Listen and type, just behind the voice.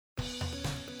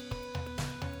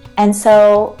And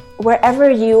so wherever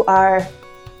you are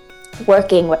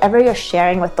working, whatever you're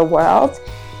sharing with the world,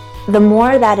 the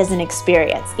more that is an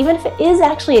experience, even if it is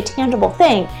actually a tangible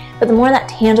thing, but the more that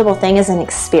tangible thing is an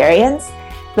experience,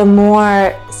 the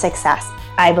more success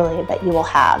I believe that you will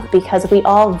have, because we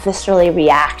all viscerally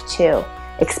react to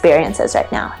experiences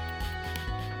right now.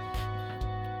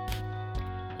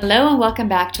 Hello and welcome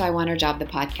back to I Want Her Job, the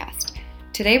podcast.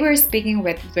 Today we're speaking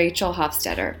with Rachel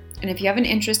Hofstetter. And if you have an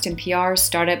interest in PR,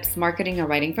 startups, marketing, or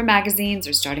writing for magazines,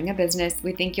 or starting a business,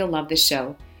 we think you'll love this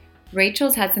show.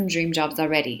 Rachel's had some dream jobs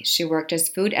already. She worked as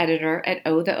food editor at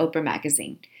Oh, the Oprah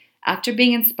magazine. After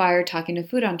being inspired talking to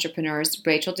food entrepreneurs,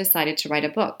 Rachel decided to write a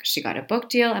book. She got a book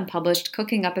deal and published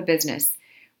Cooking Up a Business.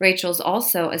 Rachel's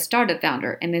also a startup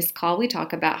founder. In this call, we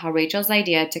talk about how Rachel's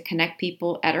idea to connect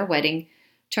people at her wedding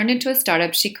turned into a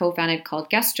startup she co-founded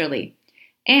called Guesterly.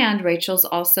 And Rachel's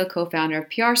also co-founder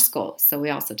of PR School. So we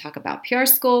also talk about PR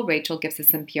School. Rachel gives us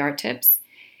some PR tips.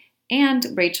 And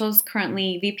Rachel's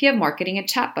currently VP of Marketing at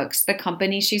Chatbooks, the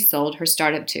company she sold her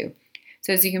startup to.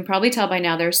 So as you can probably tell by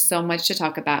now, there's so much to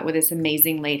talk about with this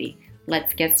amazing lady.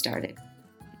 Let's get started.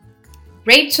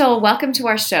 Rachel, welcome to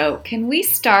our show. Can we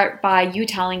start by you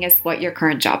telling us what your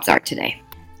current jobs are today?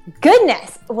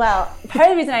 Goodness. Well, part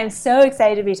of the reason I'm so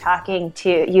excited to be talking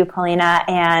to you, Paulina,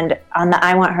 and on the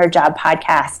I Want Her Job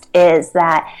podcast is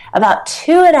that about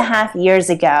 2.5 years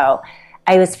ago,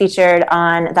 I was featured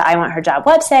on the I Want Her Job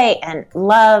website and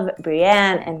love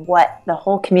Brienne and what the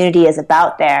whole community is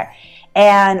about there.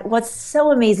 And what's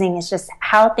so amazing is just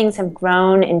how things have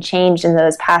grown and changed in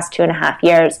those past 2.5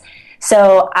 years.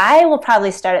 So I will probably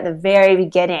start at the very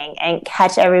beginning and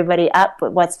catch everybody up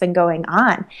with what's been going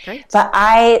on. Great. But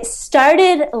I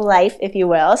started life, if you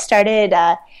will,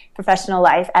 professional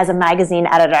life as a magazine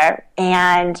editor.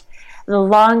 And the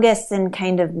longest and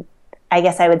kind of, I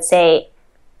guess I would say,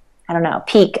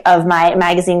 peak of my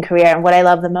magazine career and what I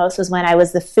love the most was when I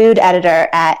was the food editor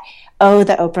at Oh,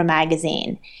 the Oprah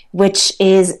magazine, which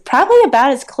is probably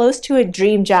about as close to a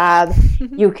dream job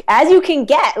as you can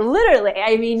get, literally.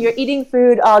 I mean, you're eating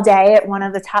food all day at one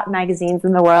of the top magazines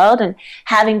in the world and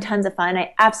having tons of fun.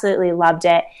 I absolutely loved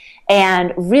it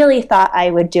and really thought I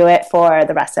would do it for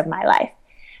the rest of my life.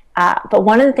 But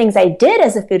one of the things I did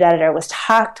as a food editor was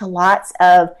talk to lots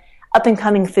of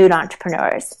up-and-coming food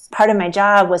entrepreneurs. Part of my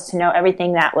job was to know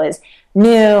everything that was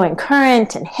new and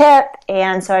current and hip.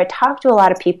 And so I talked to a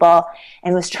lot of people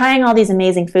and was trying all these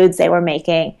amazing foods they were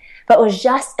making, but was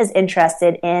just as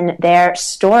interested in their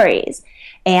stories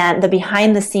and the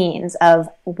behind the scenes of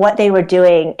what they were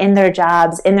doing in their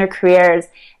jobs, in their careers,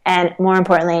 and more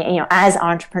importantly, as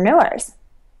entrepreneurs.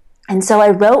 And so I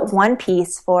wrote one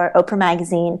piece for Oprah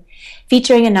magazine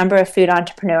featuring a number of food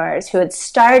entrepreneurs who had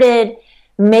started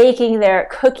making their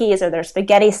cookies or their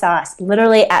spaghetti sauce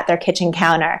literally at their kitchen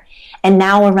counter. And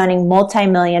now we're running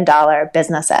multi-million-dollar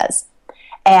businesses.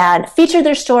 And featured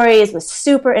their stories, was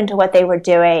super into what they were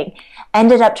doing,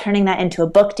 ended up turning that into a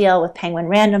book deal with Penguin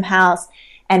Random House.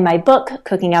 And my book,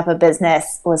 Cooking Up a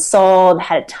Business, was sold,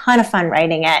 had a ton of fun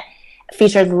writing it,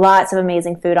 featured lots of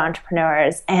amazing food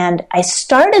entrepreneurs. And I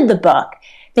started the book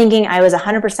thinking I was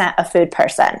 100% a food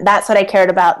person. That's what I cared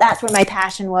about. That's where my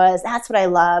passion was. That's what I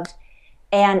loved.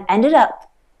 And ended up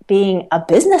being a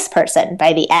business person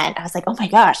by the end. I was like, oh my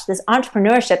gosh, this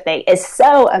entrepreneurship thing is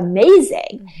so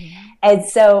amazing. Mm-hmm. And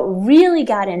so really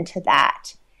got into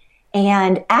that.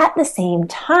 And at the same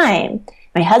time,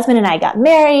 my husband and I got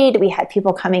married. We had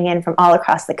people coming in from all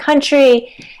across the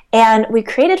country. And we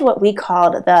created what we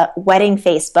called the Wedding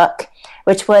Facebook,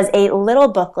 which was a little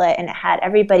booklet. And it had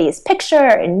everybody's picture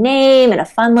and name and a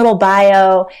fun little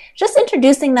bio, just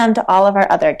introducing them to all of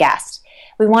our other guests.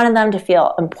 We wanted them to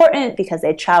feel important because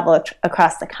they travel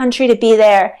across the country to be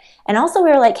there. And also we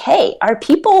were like, hey, our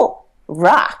people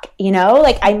rock,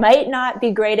 I might not be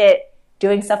great at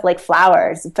doing stuff like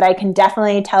flowers, but I can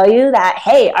definitely tell you that,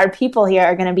 hey, our people here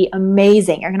are going to be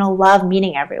amazing. You're going to love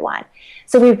meeting everyone.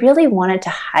 So we really wanted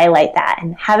to highlight that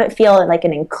and have it feel like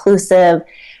an inclusive,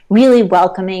 really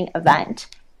welcoming event.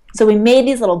 So we made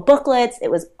these little booklets. It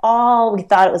was all, we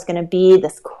thought it was going to be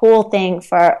this cool thing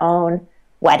for our own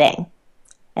wedding.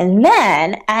 And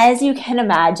then, as you can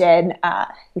imagine,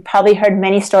 you probably heard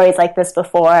many stories like this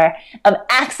before of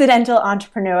accidental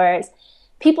entrepreneurs.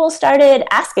 People started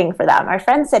asking for them. Our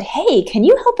friends said, hey, can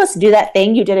you help us do that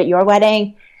thing you did at your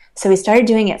wedding? So we started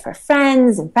doing it for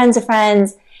friends and friends of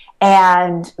friends.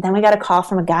 And then we got a call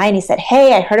from a guy and he said,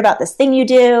 hey, I heard about this thing you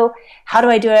do. How do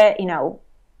I do it?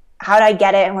 How do I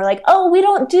get it? And we're like, oh, we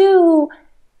don't do,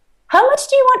 how much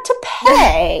do you want to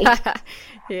pay?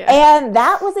 Yeah. And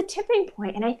that was a tipping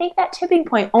point. And I think that tipping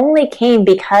point only came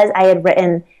because I had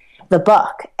written the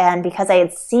book. And because I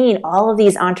had seen all of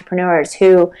these entrepreneurs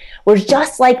who were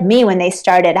just like me when they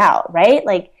started out, right?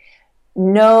 Like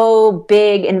no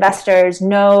big investors,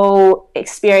 no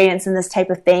experience in this type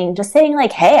of thing, just saying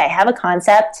like, hey, I have a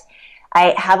concept.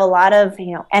 I have a lot of,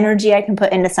 energy I can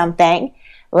put into something.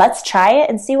 Let's try it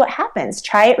and see what happens.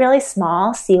 Try it really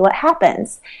small, see what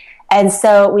happens. And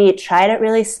so we tried it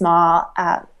really small,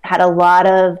 had a lot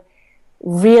of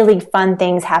really fun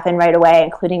things happen right away,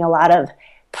 including a lot of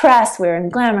press. We were in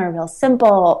Glamour, Real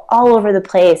Simple, all over the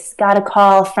place. Got a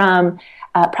call from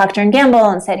Procter & Gamble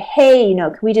and said, hey,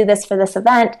 can we do this for this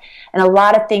event? And a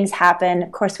lot of things happened.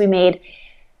 Of course,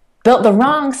 built the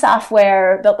wrong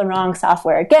software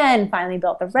again, finally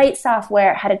built the right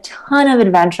software, had a ton of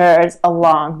adventures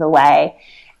along the way.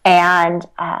 And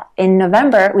in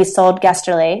November, we sold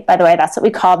Guesterly. By the way, that's what we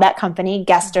called that company,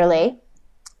 Guesterly.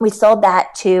 We sold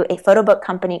that to a photo book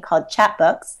company called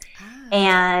Chatbooks.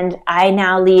 And I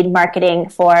now lead marketing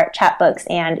for Chatbooks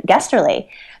and Guesterly.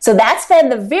 So that's been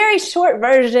the very short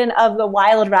version of the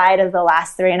wild ride of the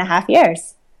last 3.5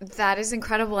 years. That is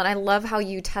incredible. And I love how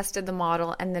you tested the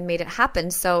model and then made it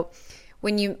happen. So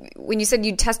when you said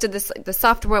you tested this, the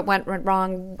software went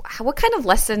wrong, what kind of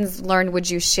lessons learned would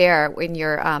you share in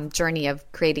your journey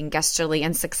of creating Guesterly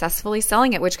and successfully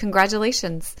selling it, which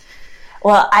congratulations.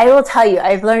 Well, I will tell you,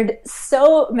 I've learned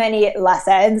so many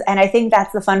lessons, and I think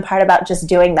that's the fun part about just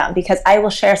doing them, because I will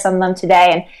share some of them today,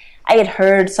 and I had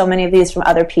heard so many of these from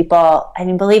other people. I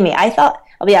mean, believe me, I'll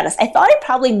be honest, I thought I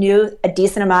probably knew a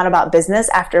decent amount about business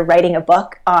after writing a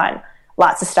book on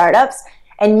lots of startups,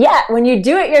 and yet when you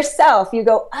do it yourself, you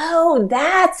go, oh,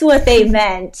 that's what they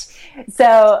meant.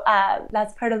 So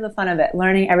that's part of the fun of it,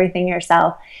 learning everything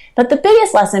yourself. But the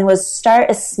biggest lesson was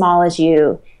start as small as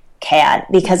you can,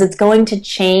 because it's going to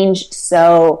change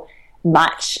so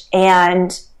much.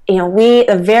 And,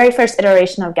 the very first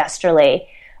iteration of Guesterly,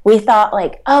 we thought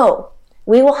like, oh,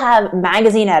 we will have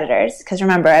magazine editors, because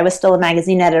remember, I was still a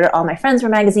magazine editor. All my friends were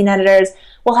magazine editors.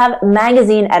 We'll have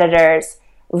magazine editors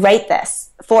write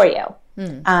this for you.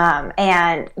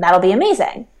 And that'll be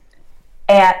amazing.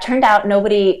 And it turned out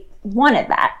nobody wanted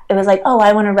that. It was like, oh,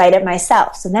 I want to write it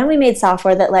myself. So then we made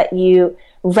software that let you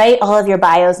write all of your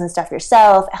bios and stuff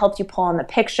yourself. It helped you pull in the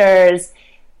pictures.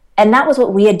 And that was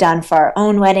what we had done for our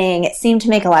own wedding. It seemed to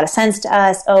make a lot of sense to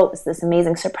us. Oh, it was this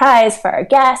amazing surprise for our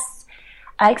guests.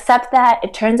 Except that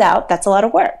it turns out that's a lot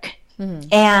of work.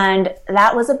 And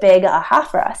that was a big aha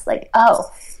for us. Like,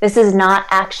 oh, this is not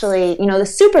actually, the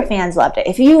super fans loved it.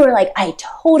 If you were like, I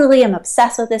totally am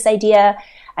obsessed with this idea,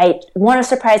 I want to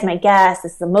surprise my guests,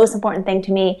 this is the most important thing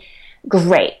to me,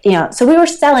 great. So we were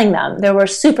selling them. There were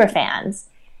super fans.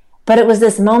 But it was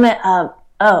this moment of,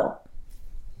 oh,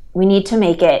 we need to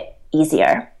make it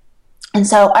easier. And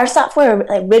so our software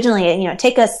originally,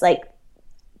 take us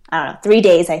 3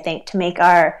 days, I think, to make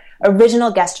our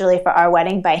original Guesterly for our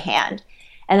wedding by hand.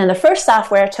 And then the first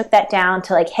software took that down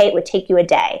to hey, it would take you a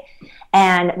day.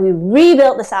 And we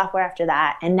rebuilt the software after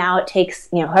that. And now it takes,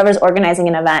 whoever's organizing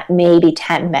an event, maybe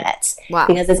 10 minutes. Wow.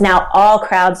 Because it's now all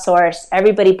crowdsourced.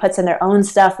 Everybody puts in their own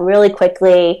stuff really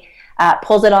quickly,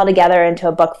 pulls it all together into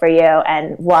a book for you,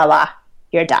 and voila,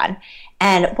 you're done.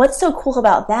 And what's so cool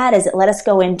about that is it let us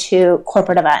go into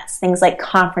corporate events, things like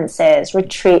conferences,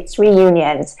 retreats,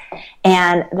 reunions.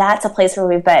 And that's a place where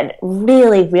we've been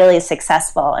really, really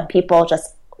successful, and people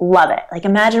just love it.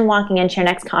 Imagine walking into your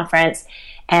next conference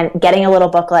and getting a little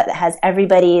booklet that has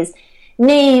everybody's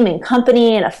name and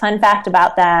company and a fun fact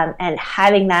about them, and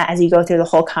having that as you go through the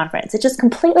whole conference. It just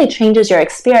completely changes your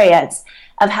experience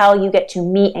of how you get to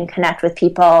meet and connect with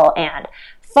people and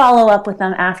follow up with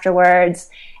them afterwards.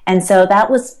 And so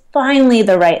that was finally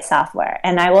the right software.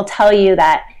 And I will tell you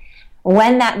that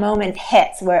when that moment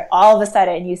hits where all of a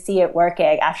sudden you see it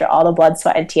working after all the blood,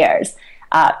 sweat, and tears,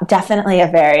 definitely a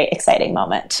very exciting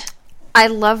moment. I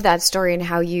love that story and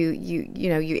how you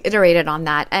iterated on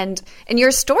that, and you're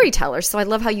a storyteller. So I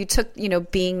love how you took,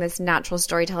 being this natural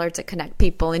storyteller to connect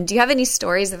people. And do you have any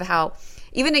stories of how,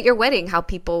 even at your wedding, how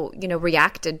people,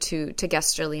 reacted to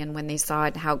Guesterly and when they saw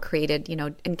it, how it created,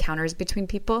 encounters between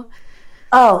people?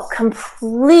 Oh,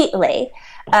 completely.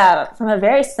 From a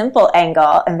very simple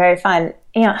angle and very fun,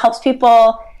 it helps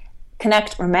people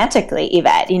connect romantically,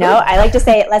 Yvette. I like to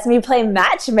say it lets me play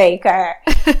matchmaker.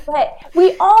 But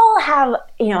we all have,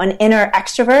 an inner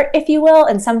extrovert, if you will,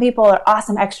 and some people are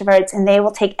awesome extroverts and they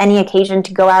will take any occasion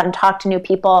to go out and talk to new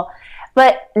people.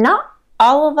 But not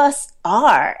all of us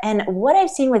are. And what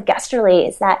I've seen with Guesterly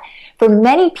is that for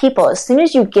many people, as soon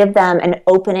as you give them an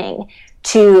opening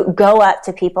to go up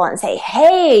to people and say,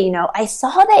 hey, I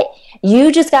saw that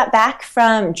you just got back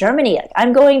from Germany. Like,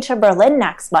 I'm going to Berlin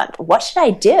next month. What should I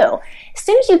do? As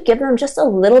soon as you give them just a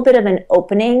little bit of an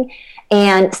opening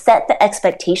and set the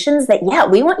expectations that, yeah,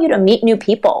 we want you to meet new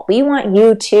people. We want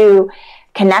you to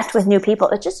connect with new people.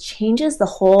 It just changes the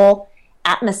whole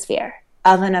atmosphere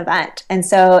of an event. And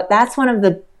so that's one of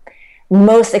the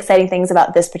most exciting things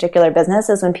about this particular business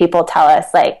is when people tell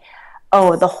us like,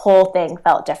 oh, the whole thing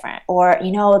felt different. Or,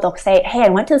 they'll say, hey, I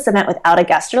went to this event without a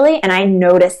guesterly and I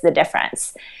noticed the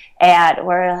difference. And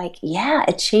we're like, yeah,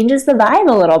 it changes the vibe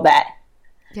a little bit.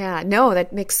 Yeah, no,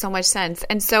 that makes so much sense.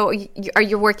 And so are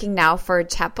you working now for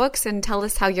Chatbooks? And tell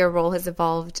us how your role has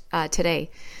evolved today.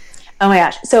 Oh my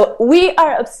gosh. So we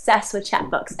are obsessed with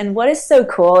Chatbooks. And what is so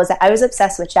cool is that I was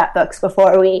obsessed with Chatbooks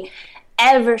before we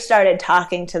ever started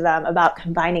talking to them about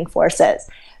combining forces.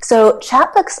 So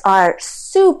Chatbooks are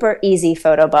super easy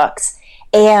photo books.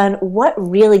 And what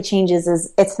really changes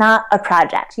is it's not a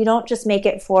project. You don't just make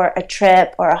it for a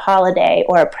trip or a holiday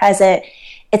or a present.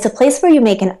 It's a place where you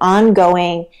make an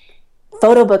ongoing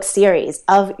photo book series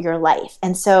of your life.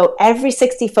 And so every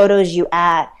 60 photos you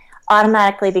add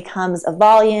automatically becomes a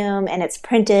volume, and it's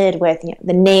printed with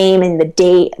the name and the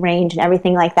date range and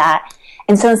everything like that.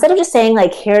 And so instead of just saying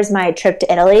like, here's my trip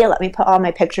to Italy, let me put all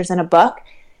my pictures in a book,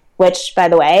 which, by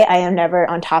the way, I am never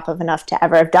on top of enough to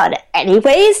ever have done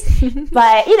anyways.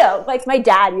 But, like my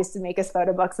dad used to make us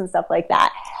photo books and stuff like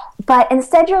that. But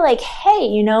instead you're like,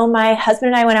 hey, my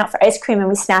husband and I went out for ice cream and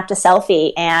we snapped a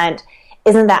selfie. And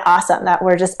isn't that awesome that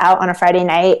we're just out on a Friday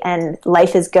night and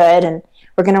life is good and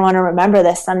we're going to want to remember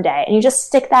this someday. And you just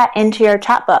stick that into your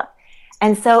chatbook.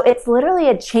 And so it's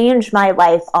literally changed my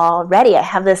life already. I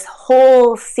have this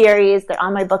whole series. They're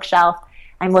on my bookshelf.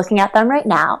 I'm looking at them right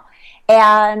now.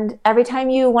 And every time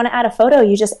you want to add a photo,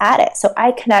 you just add it. So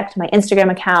I connect my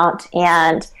Instagram account,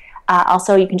 and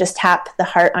also you can just tap the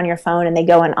heart on your phone and they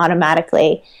go in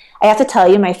automatically. I have to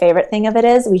tell you, my favorite thing of it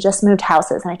is we just moved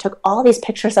houses and I took all these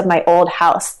pictures of my old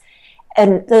house.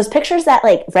 And those pictures that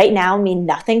like right now mean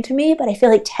nothing to me, but I feel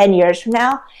like 10 years from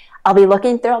now, I'll be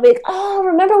looking through, I'll be like, oh,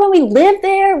 remember when we lived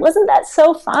there? Wasn't that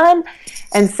so fun?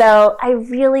 And so I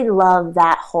really love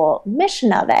that whole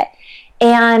mission of it.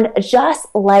 And just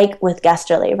like with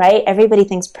Guesterly, right? Everybody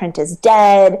thinks print is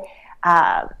dead.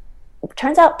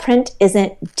 Turns out print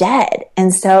isn't dead.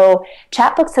 And so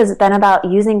Chatbooks has been about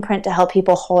using print to help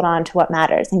people hold on to what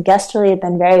matters. And Guesterly had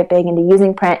been very big into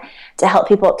using print to help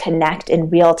people connect in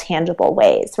real, tangible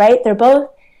ways, right? They're both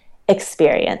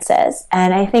experiences.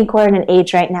 And I think we're in an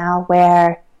age right now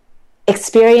where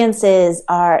experiences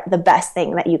are the best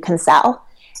thing that you can sell.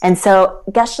 And so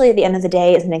Guesterly at the end of the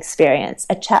day is an experience.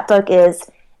 A chatbook is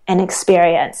an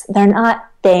experience. They're not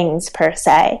things per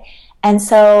se. And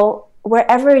so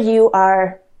wherever you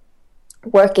are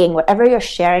working, whatever you're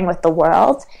sharing with the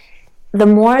world, the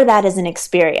more that is an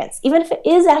experience, even if it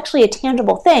is actually a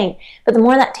tangible thing, but the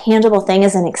more that tangible thing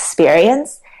is an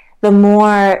experience, the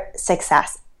more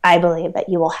success I believe that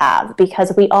you will have,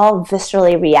 because we all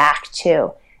viscerally react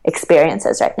to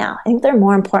experiences right now. I think they're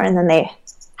more important than they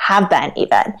have been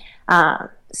even.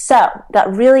 So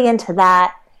got really into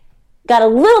that. Got a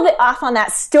little bit off on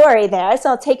that story there,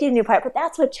 so I'll take you to a new part, but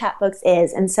that's what Chatbooks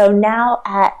is. And so now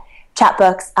at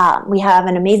Chatbooks, we have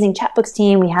an amazing Chatbooks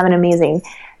team, we have an amazing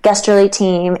Guesterly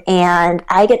team, and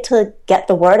I get to get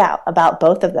the word out about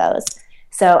both of those.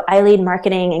 So I lead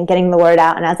marketing and getting the word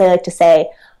out, and as I like to say,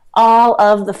 all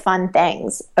of the fun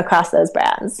things across those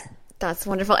brands. That's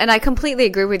wonderful. And I completely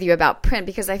agree with you about print,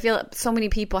 because I feel so many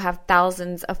people have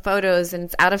thousands of photos and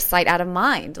it's out of sight, out of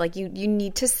mind. Like you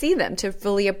need to see them to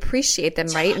fully appreciate them,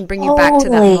 right? And bring you back to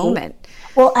that moment.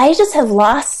 Well, I just have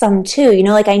lost some too.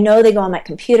 Like I know they go on my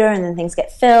computer and then things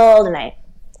get filled and I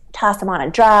toss them on a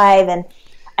drive, and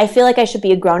I feel like I should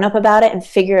be a grown-up about it and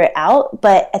figure it out.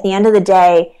 But at the end of the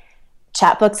day,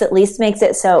 Chatbooks at least makes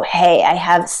it so, hey, I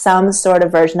have some sort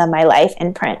of version of my life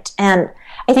in print. And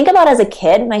I think about as a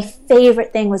kid, my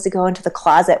favorite thing was to go into the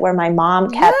closet where my mom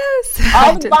kept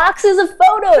all the boxes of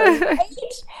photos,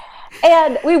 right?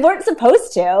 And we weren't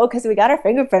supposed to because we got our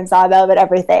fingerprints on them and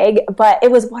everything, but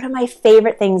it was one of my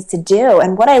favorite things to do.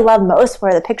 And what I love most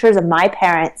were the pictures of my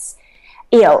parents,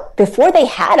 before they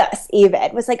had us even.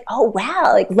 It was like, oh,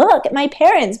 wow, like look at my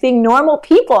parents being normal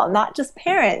people, not just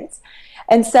parents.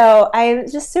 And so I'm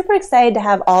just super excited to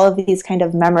have all of these kind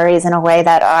of memories in a way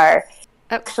that are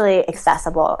actually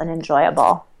accessible and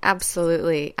enjoyable.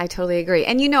 Absolutely. I totally agree.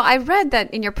 And I read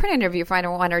that in your print interview for I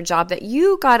Want Our Job that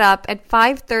you got up at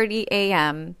 5:30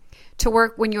 a.m. to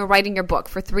work when you were writing your book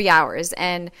for 3 hours.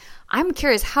 And I'm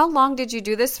curious, how long did you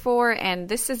do this for? And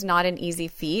this is not an easy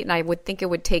feat. And I would think it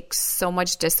would take so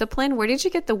much discipline. Where did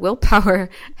you get the willpower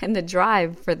and the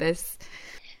drive for this?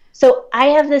 So I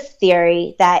have this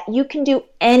theory that you can do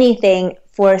anything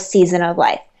for a season of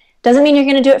life. Doesn't mean you're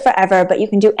going to do it forever, but you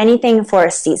can do anything for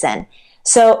a season.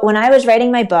 So when I was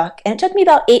writing my book, and it took me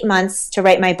about 8 months to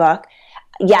write my book,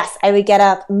 yes, I would get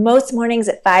up most mornings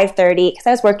at 5:30 because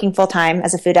I was working full-time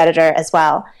as a food editor as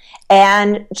well,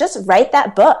 and just write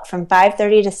that book from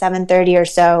 5:30 to 7:30 or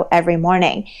so every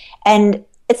morning. And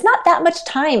it's not that much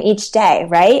time each day,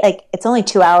 right? Like it's only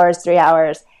 2 hours, 3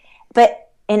 hours, but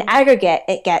in aggregate,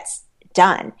 it gets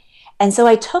done. And so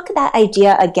I took that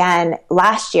idea again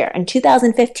last year in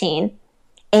 2015,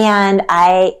 and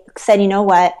I said, you know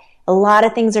what? A lot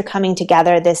of things are coming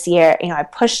together this year. You know, I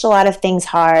pushed a lot of things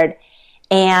hard,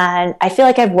 and I feel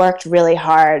like I've worked really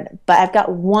hard, but I've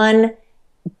got one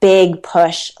big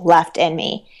push left in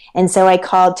me. And so I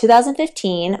called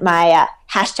 2015 my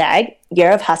hashtag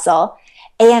Year of Hustle,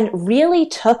 and really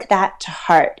took that to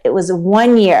heart. It was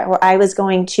 1 year where I was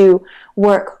going to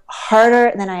work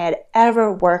harder than I had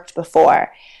ever worked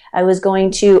before. I was going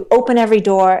to open every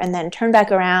door and then turn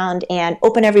back around and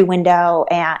open every window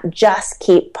and just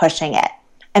keep pushing it.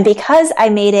 And because I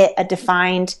made it a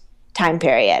defined time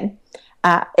period,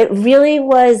 it really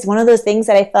was one of those things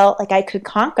that I felt like I could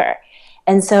conquer.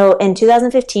 And so in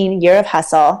 2015, Year of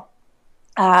Hustle,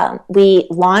 we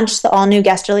launched the all-new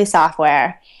Guesterly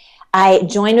software. I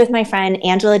joined with my friend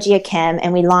Angela Gia Kim,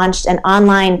 and we launched an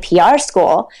online PR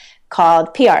school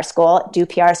called PR School,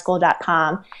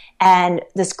 doprschool.com. And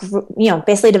this,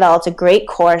 basically developed a great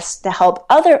course to help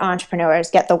other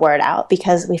entrepreneurs get the word out,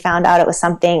 because we found out it was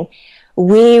something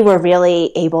we were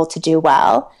really able to do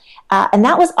well. And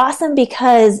that was awesome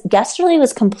because Guesterly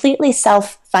was completely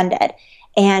self-funded.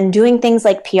 And doing things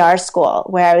like PR School,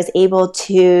 where I was able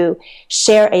to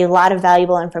share a lot of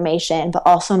valuable information, but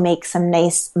also make some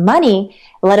nice money,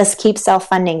 let us keep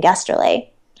self-funding Guesterly.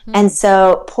 Mm-hmm. And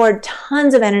so poured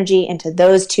tons of energy into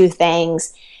those two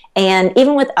things. And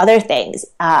even with other things,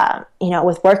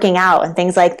 with working out and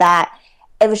things like that,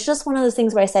 it was just one of those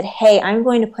things where I said, hey, I'm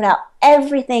going to put out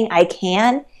everything I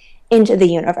can into the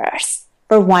universe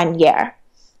for 1 year.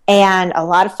 And a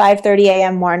lot of 5:30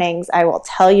 a.m. mornings, I will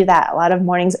tell you that, a lot of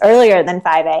mornings earlier than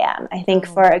 5 a.m. I think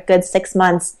for a good 6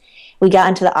 months, we got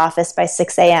into the office by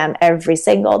 6 a.m. every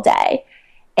single day.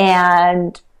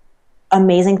 And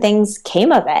amazing things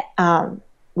came of it.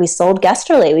 We sold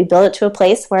Guesterly. We built it to a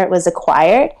place where it was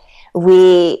acquired.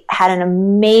 We had an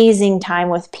amazing time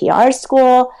with PR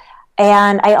School.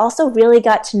 And I also really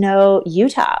got to know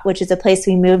Utah, which is a place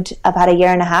we moved about a year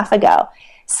and a half ago.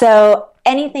 So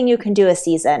anything you can do a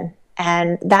season.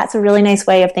 And that's a really nice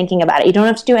way of thinking about it. You don't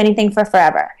have to do anything for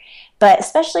forever. But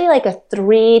especially like a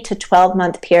 3 to 12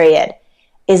 month period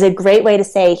is a great way to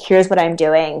say, here's what I'm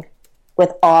doing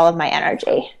with all of my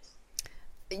energy.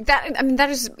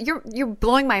 You're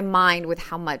blowing my mind with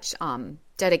how much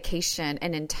dedication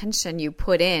and intention you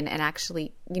put in and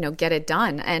actually, get it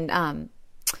done. And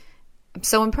I'm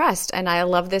so impressed. And I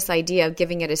love this idea of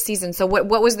giving it a season. So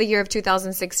what was the year of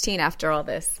 2016 after all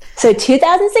this? So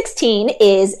 2016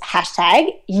 is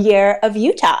hashtag Year of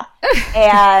Utah.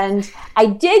 And I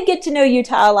did get to know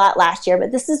Utah a lot last year,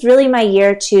 but this is really my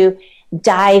year to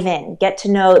dive in, get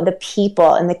to know the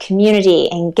people and the community,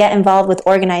 and get involved with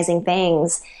organizing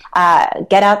things.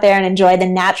 Get out there and enjoy the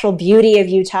natural beauty of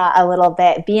Utah a little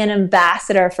bit, be an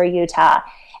ambassador for Utah.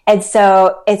 And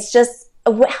so it's just,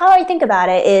 how I think about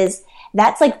it is,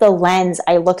 that's like the lens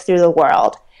I look through the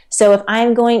world. So if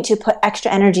I'm going to put extra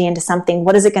energy into something,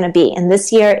 what is it going to be? And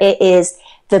this year it is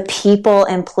the people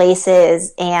and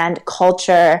places and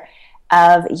culture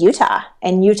of Utah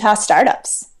and Utah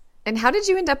startups. And how did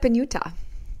you end up in Utah?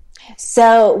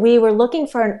 So we were looking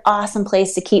for an awesome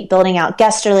place to keep building out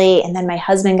Guesterly, and then my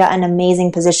husband got an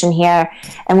amazing position here,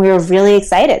 and we were really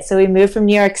excited. So we moved from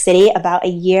New York City about a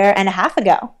year and a half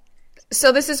ago.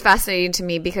 So this is fascinating to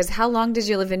me because how long did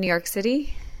you live in New York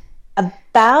City?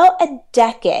 About a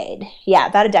decade. Yeah,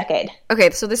 about a decade. Okay,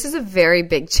 so this is a very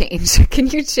big change. Can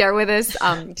you share with us,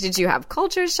 did you have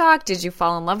culture shock? Did you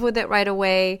fall in love with it right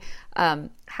away?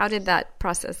 How did that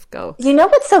process go? You know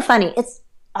what's so funny? It's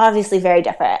obviously very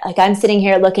different. Like I'm sitting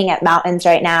here looking at mountains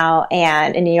right now,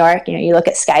 and in New York, you look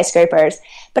at skyscrapers,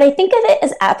 but I think of it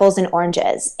as apples and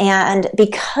oranges. And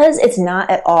because it's not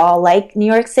at all like New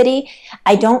York City,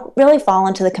 I don't really fall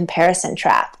into the comparison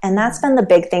trap. And that's been the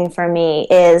big thing for me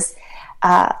is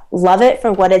love it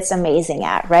for what it's amazing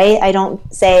at, right? I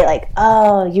don't say like,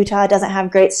 oh, Utah doesn't have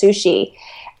great sushi.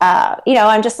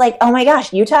 I'm just like, oh my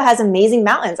gosh, Utah has amazing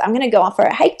mountains. I'm going to go on for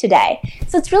a hike today.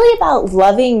 So it's really about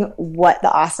loving what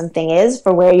the awesome thing is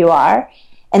for where you are.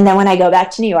 And then when I go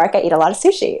back to New York, I eat a lot of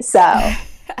sushi. So,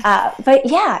 but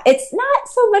yeah, it's not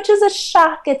so much as a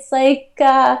shock. It's like,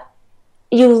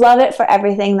 you love it for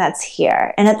everything that's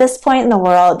here. And at this point in the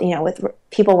world, with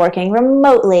people working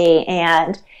remotely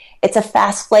and it's a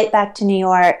fast flight back to New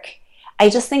York, I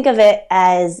just think of it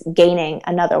as gaining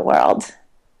another world.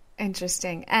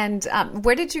 Interesting. And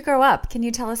where did you grow up? Can you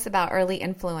tell us about early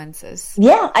influences?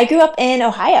 Yeah, I grew up in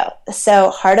Ohio. So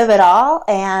heart of it all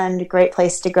and great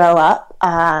place to grow up.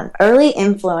 Early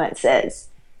influences.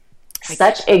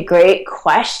 Such a great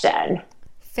question.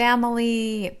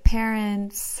 Family,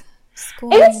 parents,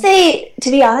 school. I would say, to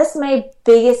be honest, my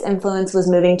biggest influence was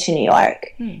moving to New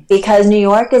York because New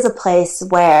York is a place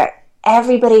where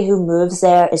everybody who moves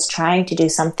there is trying to do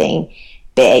something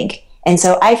big. And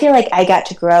so I feel like I got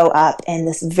to grow up in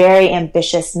this very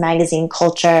ambitious magazine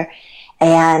culture,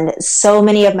 and so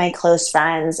many of my close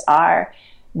friends are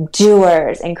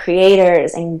doers and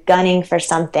creators and gunning for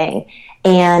something,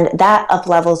 and that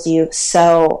uplevels you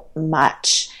so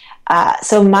much.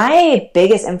 So my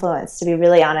biggest influence, to be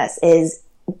really honest, is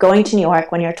going to New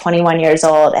York when you're 21 years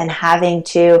old and having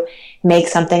to make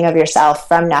something of yourself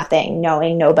from nothing,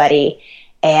 knowing nobody,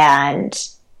 and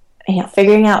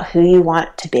figuring out who you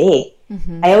want to be.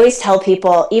 Mm-hmm. I always tell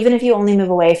people, even if you only move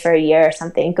away for a year or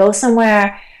something, go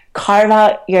somewhere, carve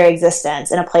out your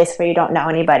existence in a place where you don't know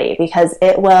anybody, because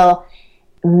it will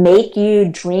make you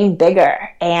dream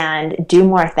bigger and do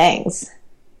more things.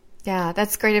 Yeah,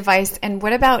 that's great advice. And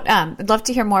what about, I'd love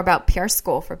to hear more about PR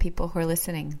school for people who are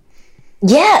listening.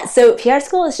 Yeah, so PR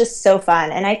school is just so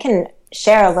fun. And I can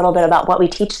share a little bit about what we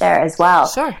teach there as well.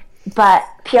 Sure. But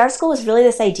PR school was really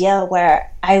this idea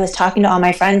where I was talking to all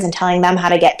my friends and telling them how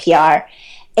to get PR.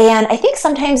 And I think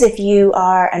sometimes if you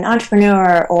are an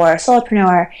entrepreneur or a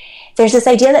solopreneur, there's this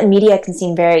idea that media can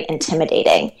seem very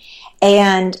intimidating.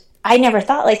 And I never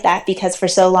thought like that because for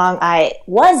so long I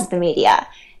was the media.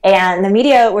 And the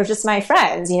media were just my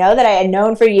friends, that I had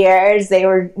known for years. They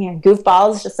were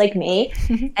goofballs just like me.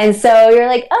 And so you're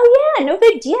like, oh yeah, no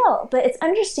big deal. But it's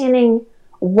understanding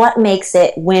what makes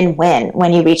it win-win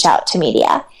when you reach out to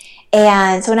media.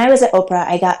 And so when I was at Oprah,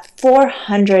 I got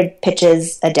 400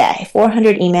 pitches a day,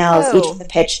 400 emails, each with a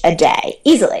pitch a day,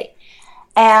 easily.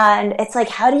 And it's like,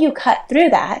 how do you cut through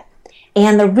that?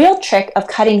 And the real trick of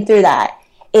cutting through that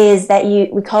is that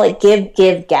we call it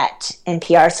give, get in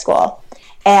PR school.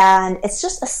 And it's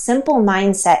just a simple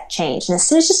mindset change. And as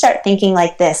soon as you start thinking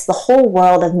like this, the whole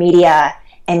world of media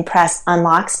and press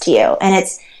unlocks to you. And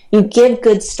it's, you give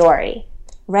good story.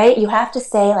 Right? You have to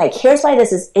say, like, here's why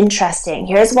this is interesting.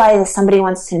 Here's why somebody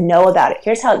wants to know about it.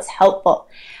 Here's how it's helpful.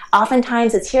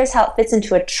 Oftentimes, it's here's how it fits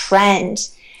into a trend,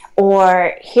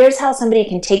 or here's how somebody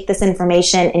can take this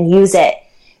information and use it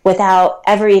without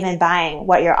ever even buying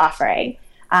what you're offering.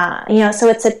 So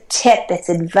it's a tip, it's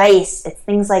advice, it's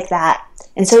things like that.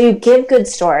 And so you give good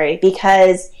story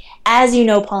because, as you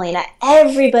know, Paulina,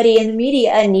 everybody in the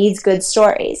media needs good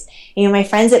stories. My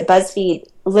friends at BuzzFeed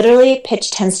literally pitch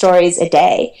 10 stories a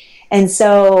day. And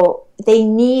so they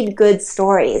need good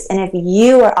stories. And if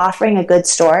you are offering a good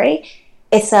story,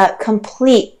 it's a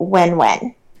complete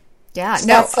win-win. Yeah. So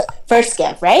that's the first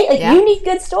give, right? You need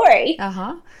good story.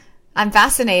 Uh-huh. I'm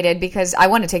fascinated because I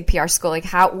want to take PR school. Like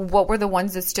what were the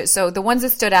ones that the ones that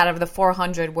stood out of the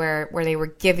 400 where they were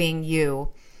giving you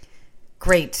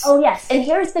great. Oh, yes. And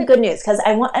here's the good news, because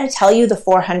I want to tell you the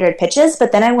 400 pitches,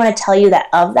 but then I want to tell you that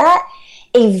of that,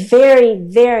 a very,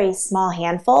 very small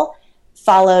handful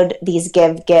followed these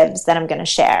gives that I'm going to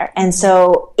share. And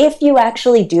so if you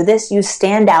actually do this, you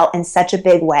stand out in such a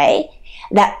big way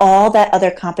that all that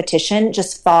other competition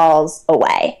just falls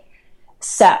away.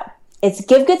 So it's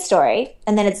give good story,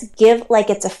 and then it's give like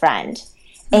it's a friend.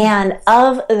 And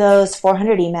of those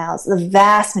 400 emails, the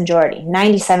vast majority,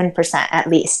 97% at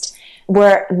least,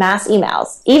 were mass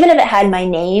emails. Even if it had my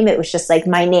name, it was just like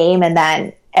my name and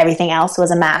then everything else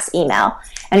was a mass email.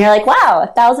 And you're like, wow,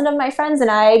 1,000 of my friends and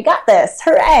I got this.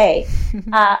 Hooray.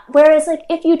 Whereas like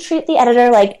if you treat the editor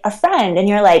like a friend and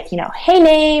you're like, hey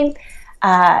name,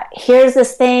 here's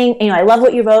this thing. I love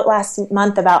what you wrote last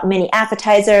month about mini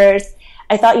appetizers.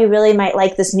 I thought you really might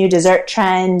like this new dessert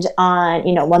trend on,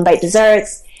 one bite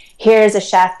desserts. Here's a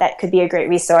chef that could be a great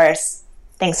resource.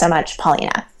 Thanks so much,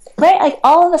 Paulina. Right? Like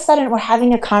all of a sudden we're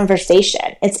having a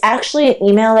conversation. It's actually an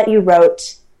email that you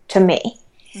wrote to me.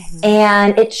 Mm-hmm.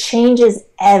 And it changes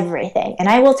everything. And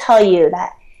I will tell you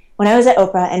that when I was at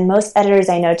Oprah, and most editors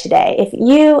I know today, if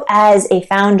you as a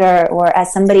founder or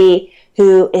as somebody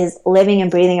who is living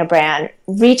and breathing a brand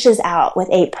reaches out with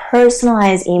a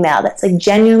personalized email that's like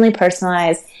genuinely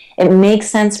personalized. It makes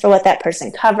sense for what that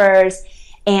person covers,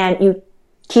 and you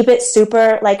keep it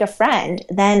super like a friend,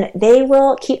 then they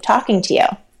will keep talking to you.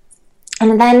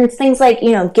 And then things like,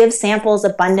 give samples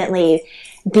abundantly,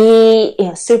 be,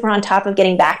 super on top of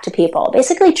getting back to people.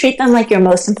 Basically treat them like your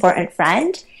most important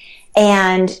friend,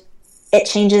 and it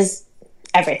changes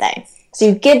everything. So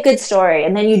you give good story,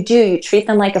 and then you treat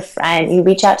them like a friend. You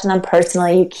reach out to them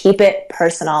personally. You keep it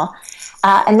personal.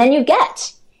 And then you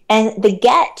get. And the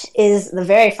get is the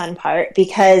very fun part,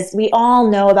 because we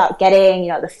all know about getting,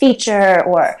 the feature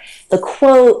or the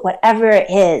quote, whatever it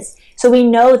is. So we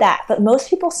know that, but most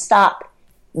people stop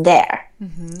there.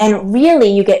 Mm-hmm. And really,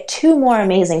 you get two more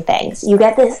amazing things. You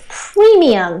get this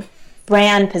premium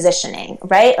brand positioning,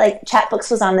 right? Like Chatbooks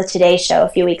was on the Today Show a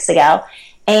few weeks ago,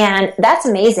 and that's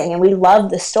amazing, and we love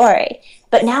the story.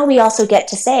 But now we also get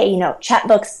to say,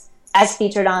 Chatbooks as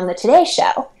featured on the Today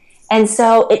Show. And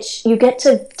so you get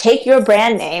to take your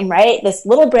brand name, right, this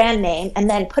little brand name, and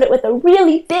then put it with a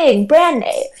really big brand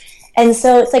name. And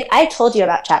so it's like, I told you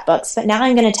about Chatbooks, but now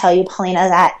I'm going to tell you, Paulina,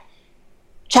 that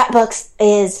Chatbooks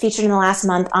is featured in the last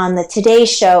month on the Today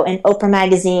Show and Oprah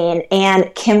Magazine,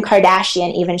 and Kim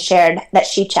Kardashian even shared that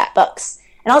she Chatbooks.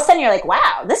 And all of a sudden you're like,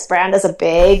 wow, this brand is a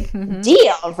big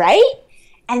deal, right?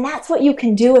 And that's what you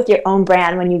can do with your own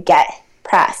brand when you get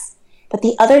press. But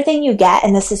the other thing you get,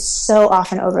 and this is so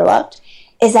often overlooked,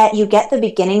 is that you get the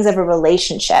beginnings of a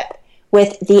relationship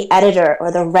with the editor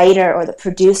or the writer or the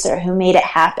producer who made it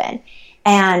happen.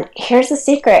 And here's the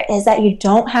secret, is that you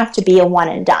don't have to be a one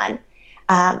and done.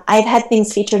 I've had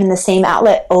things featured in the same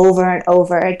outlet over and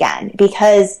over again,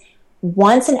 because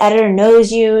once an editor knows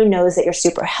that you're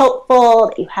super helpful,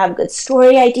 that you have good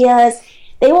story ideas,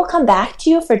 they will come back to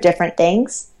you for different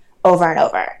things over and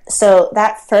over. So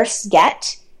that first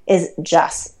get is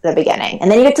just the beginning. And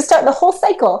then you get to start the whole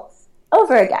cycle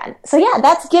over again. So yeah,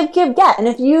 that's give, get. And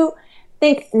if you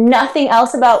think nothing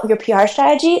else about your PR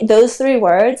strategy, those 3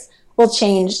 words will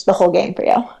change the whole game for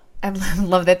you. I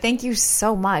love that. Thank you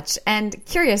so much. And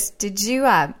curious, did you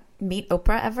meet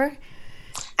Oprah ever?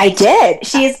 I did.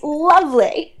 She's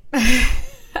lovely.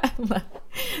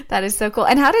 That is so cool.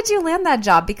 And how did you land that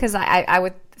job? Because I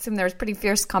would assume there was pretty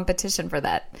fierce competition for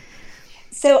that.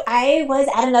 So I was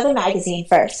at another magazine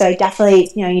first. So I definitely,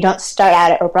 you don't start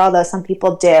out at Oprah, although some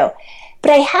people do.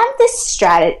 But I have this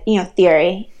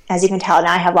theory. As you can tell,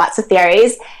 now I have lots of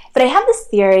theories. But I have this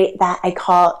theory that I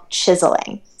call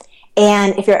chiseling.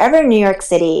 And if you're ever in New York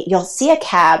City, you'll see a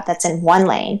cab that's in one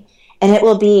lane, and it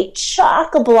will be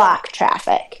chock-a-block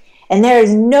traffic. And there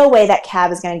is no way that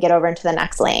cab is going to get over into the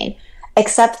next lane,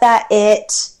 except that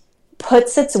it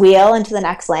puts its wheel into the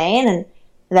next lane, and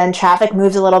then traffic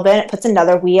moves a little bit, and it puts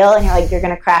another wheel, and you're like, you're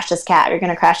going to crash this cab, you're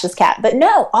going to crash this cab. But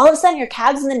no, all of a sudden your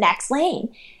cab's in the next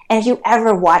lane. And if you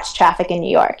ever watch traffic in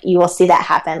New York, you will see that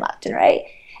happen left and right.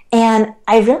 And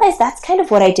I realized that's kind of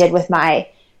what I did with my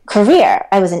career.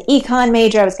 I was an econ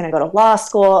major. I was going to go to law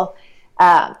school,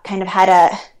 kind of had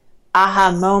a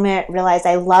aha moment, realized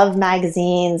I love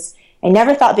magazines. I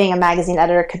never thought being a magazine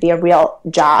editor could be a real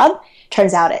job.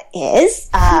 Turns out it is.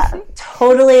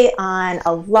 Totally on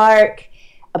a lark,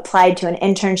 applied to an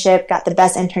internship, got the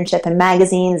best internship in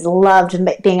magazines, loved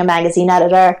being a magazine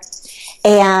editor,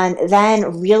 and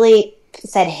then really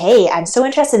said, hey, I'm so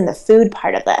interested in the food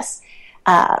part of this.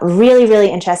 Really, really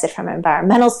interested from an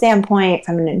environmental standpoint,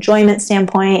 from an enjoyment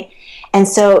standpoint. And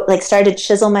so started to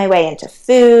chisel my way into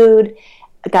food.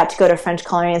 I got to go to French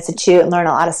Culinary Institute and learn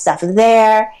a lot of stuff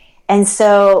there. And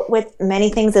so with many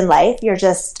things in life, you're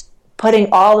just putting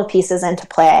all the pieces into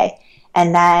play,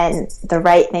 and then the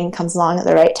right thing comes along at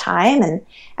the right time. And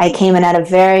I came in at a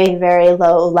very, very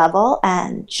low level,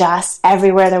 and just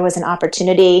everywhere there was an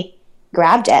opportunity,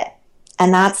 grabbed it.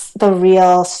 And that's the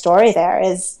real story there,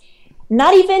 is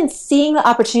not even seeing the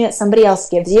opportunity that somebody else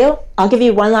gives you. I'll give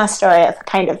you one last story of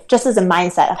kind of just as a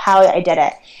mindset of how I did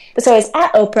it. But so I was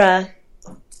at Oprah,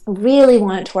 really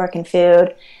wanted to work in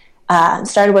food,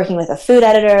 started working with a food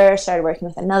editor, started working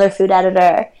with another food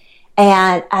editor.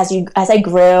 And as I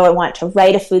grew, I wanted to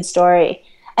write a food story.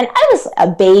 And I was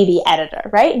a baby editor,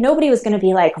 right? Nobody was going to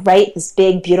be like, write this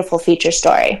big, beautiful feature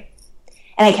story.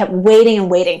 And I kept waiting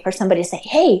and waiting for somebody to say,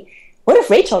 hey, what if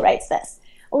Rachel writes this?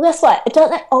 Well, guess what? It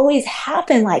doesn't always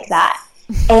happen like that.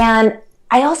 And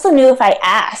I also knew if I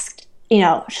asked,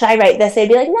 should I write this? They'd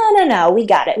be like, no, we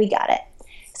got it.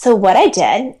 So what I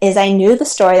did is I knew the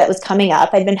story that was coming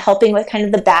up. I'd been helping with kind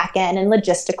of the back end and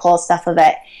logistical stuff of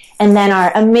it. And then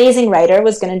our amazing writer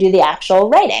was going to do the actual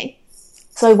writing.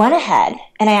 So I went ahead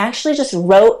and I actually just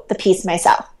wrote the piece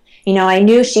myself. I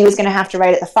knew she was going to have to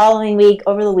write it the following week.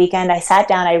 Over the weekend, I sat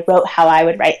down, I wrote how I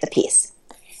would write the piece.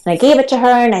 And I gave it to her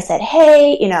and I said,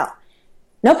 hey,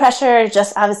 no pressure,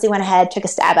 just obviously went ahead, took a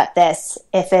stab at this.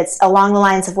 If it's along the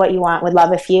lines of what you want, would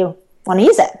love if you want to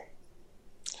use it.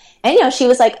 And, she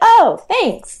was like, oh,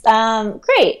 thanks.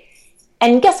 Great.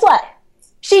 And guess what?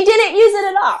 She didn't use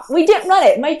it at all. We didn't run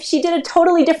it. She did a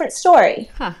totally different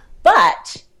story. Huh.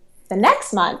 But the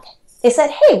next month, they said,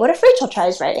 hey, what if Rachel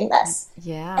tries writing this?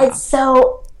 Yeah. And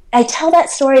so I tell that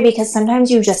story because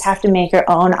sometimes you just have to make your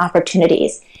own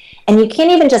opportunities. And you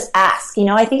can't even just ask.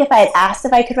 I think if I had asked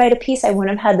if I could write a piece, I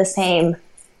wouldn't have had the same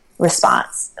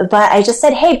response. But I just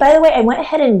said, hey, by the way, I went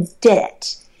ahead and did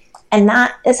it. And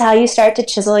that is how you start to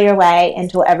chisel your way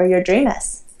into whatever your dream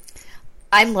is.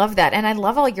 I love that. And I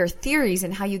love all your theories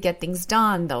and how you get things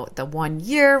done, the 1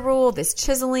 year rule, this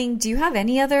chiseling. Do you have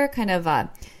any other kind of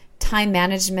time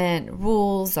management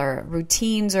rules or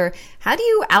routines, or how do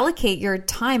you allocate your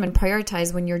time and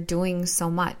prioritize when you're doing so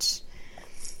much?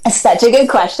 Such a good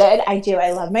question. I do.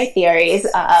 I love my theories.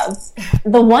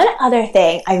 The one other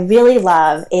thing I really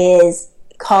love is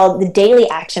called the Daily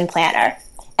Action Planner.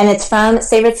 And it's from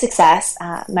Savored Success,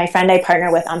 my friend I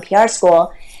partner with on PR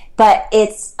school. But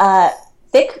it's a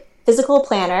thick physical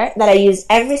planner that I use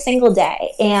every single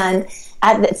day. And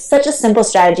it's such a simple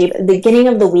strategy. But at the beginning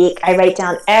of the week, I write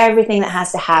down everything that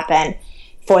has to happen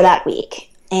for that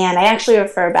week. And I actually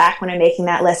refer back when I'm making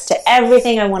that list to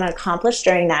everything I want to accomplish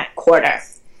during that quarter.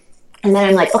 And then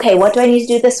I'm like, okay, what do I need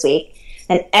to do this week?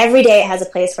 And every day it has a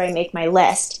place where I make my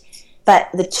list. But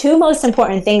the two most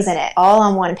important things in it, all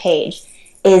on one page,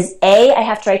 is A, I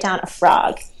have to write down a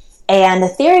frog. And the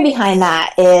theory behind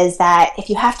that is that if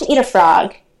you have to eat a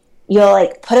frog,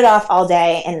 you'll put it off all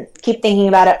day and keep thinking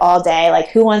about it all day.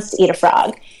 Who wants to eat a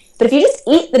frog? But if you just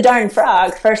eat the darn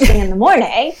frog first thing in the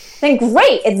morning, then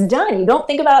great, it's done. You don't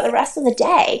think about it the rest of the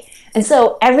day. And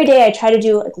so every day I try to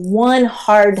do one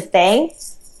hard thing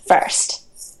first.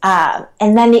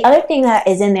 And then the other thing that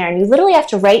is in there, and you literally have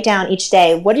to write down each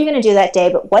day, what are you going to do that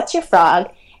day, but what's your frog?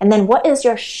 And then what is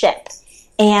your ship?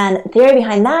 And the theory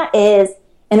behind that is,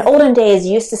 in olden days,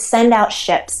 you used to send out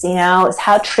ships, it's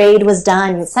how trade was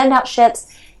done. You'd send out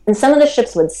ships, and some of the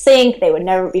ships would sink. They would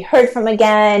never be heard from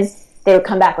again. They would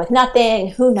come back with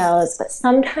nothing. Who knows? But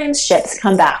sometimes ships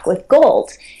come back with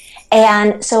gold.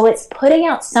 And so it's putting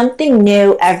out something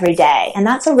new every day. And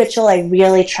that's a ritual I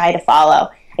really try to follow.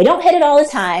 I don't hit it all the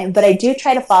time, but I do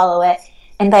try to follow it.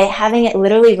 And by having it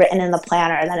literally written in the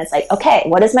planner, then it's okay,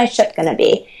 what is my ship going to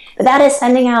be? But that is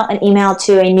sending out an email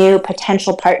to a new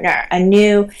potential partner, a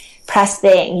new press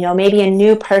thing, maybe a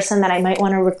new person that I might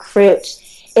want to recruit.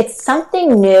 It's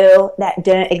something new that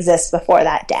didn't exist before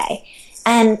that day.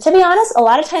 And to be honest, a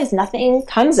lot of times nothing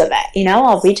comes of it.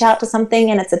 I'll reach out to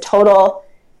something and it's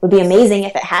would be amazing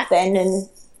if it happened. And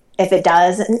if it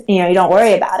does, you don't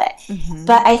worry about it. Mm-hmm.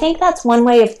 But I think that's one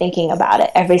way of thinking about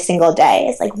it every single day.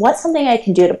 It's what's something I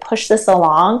can do to push this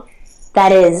along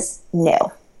that is new?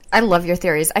 I love your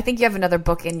theories. I think you have another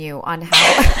book in you on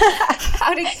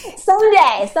how to...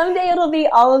 Someday it'll be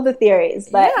all of the theories.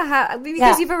 But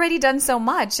because you've already done so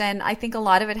much. And I think a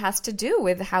lot of it has to do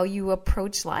with how you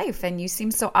approach life. And you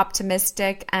seem so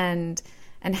optimistic and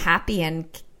happy and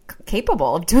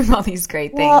capable of doing all these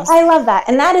great things. Well, I love that.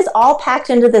 And that is all packed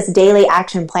into this daily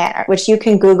action planner, which you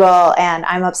can Google, and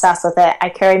I'm obsessed with it. I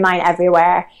carry mine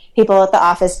everywhere. People at the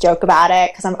office joke about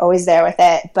it because I'm always there with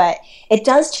it. But it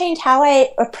does change how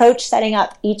I approach setting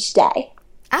up each day.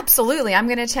 Absolutely. I'm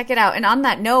going to check it out. And on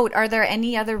that note, are there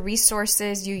any other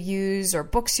resources you use or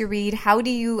books you read? How do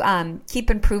you keep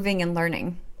improving and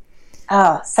learning?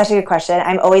 Oh, such a good question.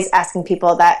 I'm always asking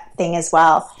people that thing as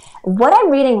well. What I'm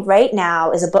reading right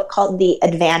now is a book called The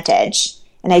Advantage,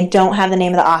 and I don't have the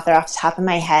name of the author off the top of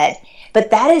my head, but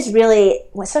that is really,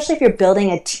 especially if you're building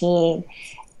a team,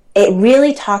 it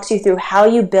really talks you through how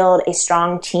you build a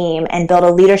strong team and build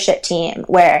a leadership team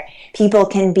where people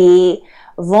can be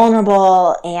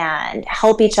vulnerable and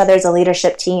help each other as a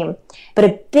leadership team. But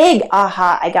a big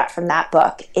aha I got from that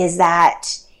book is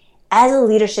that as a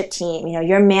leadership team,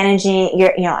 you're managing,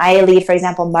 I lead, for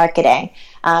example, marketing.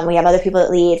 We have other people that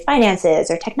lead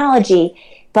finances or technology,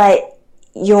 but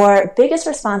your biggest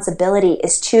responsibility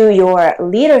is to your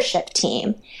leadership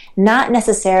team, not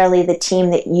necessarily the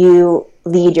team that you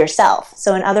lead yourself.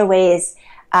 So in other ways,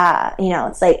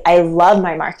 it's I love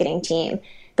my marketing team,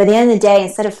 but at the end of the day,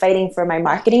 instead of fighting for my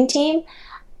marketing team,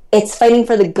 it's fighting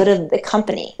for the good of the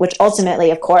company, which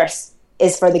ultimately, of course,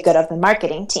 is for the good of the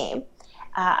marketing team.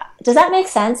 Does that make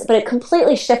sense? But it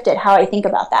completely shifted how I think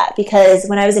about that, because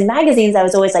when I was in magazines, I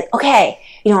was always okay,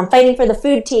 I'm fighting for the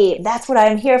food team. That's what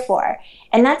I'm here for.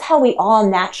 And that's how we all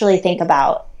naturally think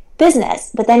about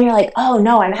business. But then you're like, oh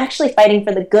no, I'm actually fighting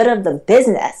for the good of the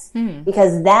business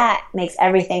because that makes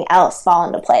everything else fall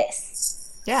into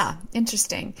place. Yeah,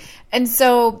 interesting. And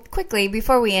so quickly,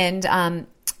 before we end,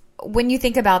 when you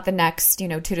think about the next, 2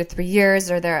 to 3 years,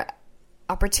 are there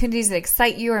opportunities that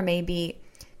excite you, or maybe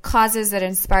causes that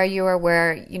inspire you, or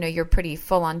where, you're pretty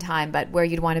full on time, but where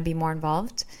you'd want to be more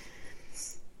involved?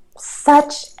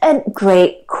 Such a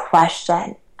great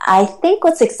question. I think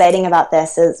what's exciting about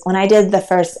this is when I did the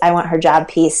first I Want Her Job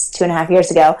piece 2.5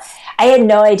 years ago, I had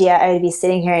no idea I would be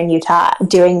sitting here in Utah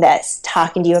doing this,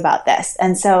 talking to you about this.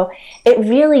 And so it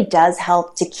really does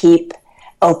help to keep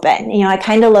open. I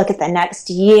kind of look at the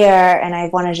next year and I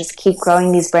want to just keep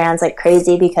growing these brands like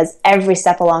crazy because every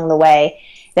step along the way,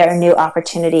 there are new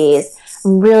opportunities.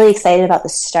 I'm really excited about the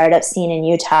startup scene in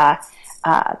Utah,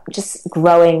 just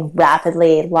growing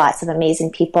rapidly. Lots of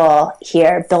amazing people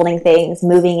here building things,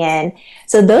 moving in.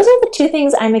 So those are the two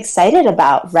things I'm excited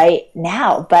about right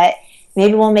now. But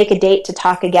maybe we'll make a date to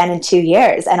talk again in 2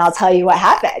 years and I'll tell you what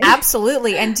happened.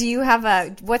 Absolutely. And do you have are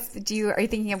you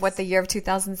thinking of what the year of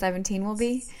 2017 will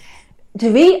be?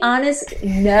 To be honest,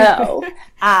 no.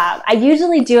 I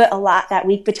usually do it a lot that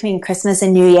week between Christmas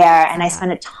and New Year, and I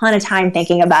spend a ton of time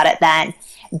thinking about it then.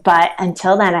 But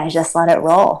until then, I just let it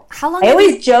roll. How long? I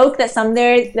always joke that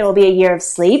someday there will be a year of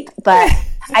sleep, but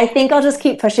I think I'll just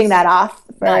keep pushing that off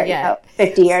for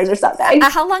 50 years or something.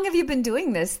 How long have you been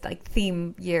doing this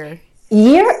theme year?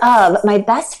 Year of, my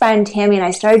best friend Tammy and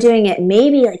I started doing it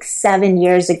maybe 7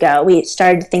 years ago. We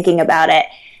started thinking about it.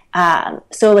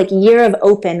 So year of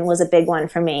open was a big one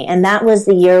for me. And that was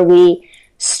the year we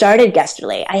started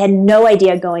Guesterly. I had no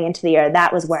idea going into the year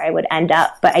that was where I would end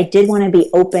up, but I did want to be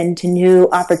open to new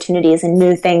opportunities and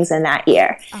new things in that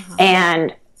year.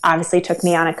 And obviously took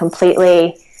me on a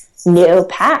completely new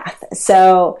path.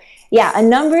 So yeah, a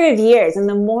number of years. And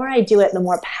the more I do it, the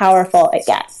more powerful it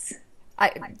gets.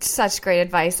 Such great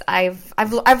advice. I've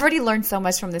already learned so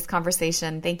much from this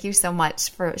conversation. Thank you so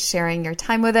much for sharing your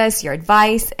time with us, your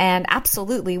advice, and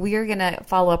absolutely, we are going to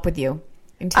follow up with you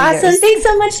in 2 years. Awesome. Thanks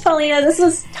so much, Paulina. This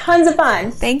was tons of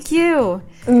fun. Thank you.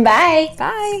 Bye.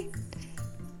 Bye.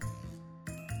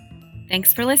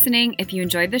 Thanks for listening. If you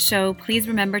enjoyed the show, please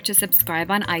remember to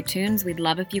subscribe on iTunes. We'd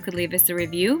love if you could leave us a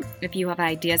review. If you have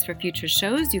ideas for future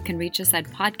shows, you can reach us at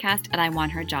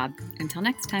podcast@iwantherjob. Until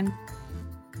next time.